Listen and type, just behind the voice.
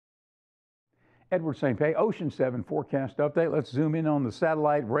Edward Saint Pé, Ocean 7 forecast update. Let's zoom in on the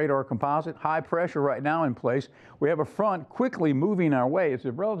satellite radar composite. High pressure right now in place. We have a front quickly moving our way. It's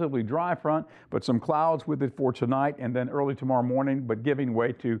a relatively dry front, but some clouds with it for tonight and then early tomorrow morning, but giving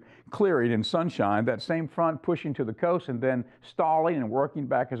way to clearing and sunshine. That same front pushing to the coast and then stalling and working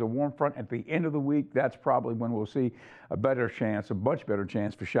back as a warm front at the end of the week. That's probably when we'll see a much better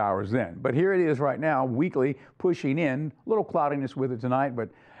chance for showers then. But here it is right now, weekly pushing in. A little cloudiness with it tonight, but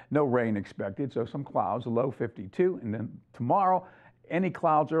no rain expected, so some clouds, a low 52. And then tomorrow, any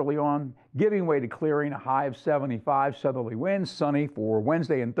clouds early on, giving way to clearing, a high of 75, southerly winds, sunny for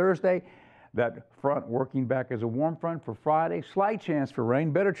Wednesday and Thursday. That front working back as a warm front for Friday. Slight chance for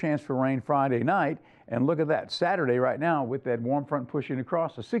rain, better chance for rain Friday night. And look at that, Saturday right now with that warm front pushing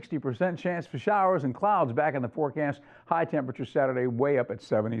across, a 60% chance for showers and clouds back in the forecast. High temperature Saturday way up at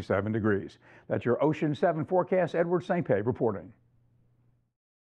 77 degrees. That's your Ocean 7 forecast. Edward Saint Pé reporting.